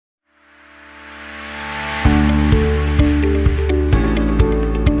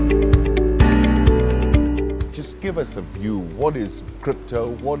give us a view? What is crypto?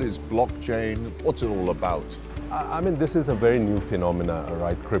 What is blockchain? What's it all about? I mean, this is a very new phenomena,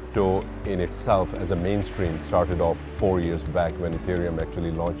 right? Crypto in itself as a mainstream started off 4 years back when Ethereum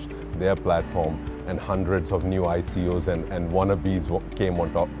actually launched their platform, and hundreds of new ICOs and wannabes came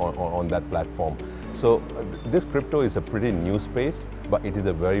on that platform. So this crypto is a pretty new space, but it is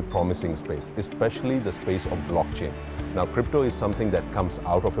a very promising space, especially the space of blockchain. Now, crypto is something that comes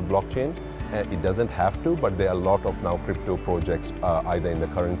out of a blockchain. It doesn't have to, but there are a lot of now crypto projects either in the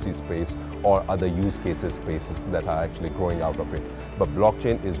currency space or other use cases spaces that are actually growing out of it. But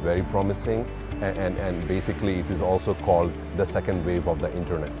blockchain is very promising, and basically it is also called the second wave of the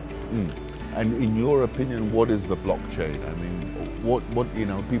internet. And in your opinion, what is the blockchain? I mean, what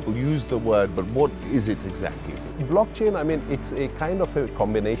people use the word, but what is it exactly? Blockchain, I mean, it's a kind of a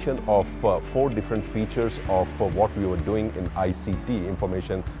combination of 4 different features of what we were doing in ICT,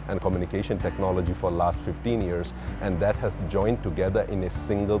 information and communication technology, for the last 15 years, and that has joined together in a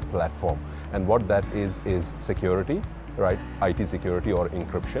single platform. And what that is security, right? IT security or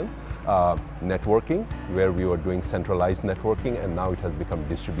encryption, networking, where we were doing centralized networking, and now it has become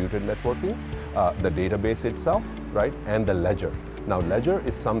distributed networking, the database itself, right? And the ledger. Now, ledger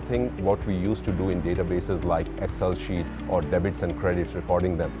is something what we used to do in databases like Excel sheet or debits and credits,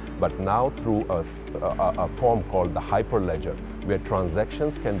 recording them. But now through a form called the hyperledger, where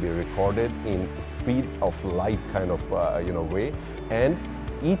transactions can be recorded in speed of light kind of way, and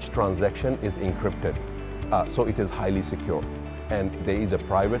each transaction is encrypted. So it is highly secure. And there is a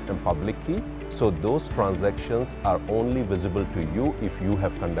private and public key. So those transactions are only visible to you if you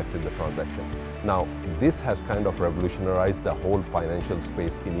have conducted the transaction. Now, this has kind of revolutionized the whole financial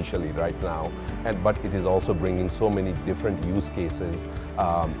space initially right now, but it is also bringing so many different use cases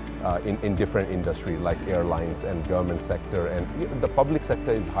in different industries like airlines and government sector, and the public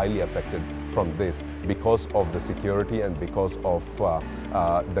sector is highly affected from this because of the security and because of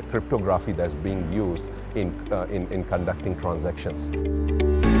the cryptography that's being used in conducting transactions.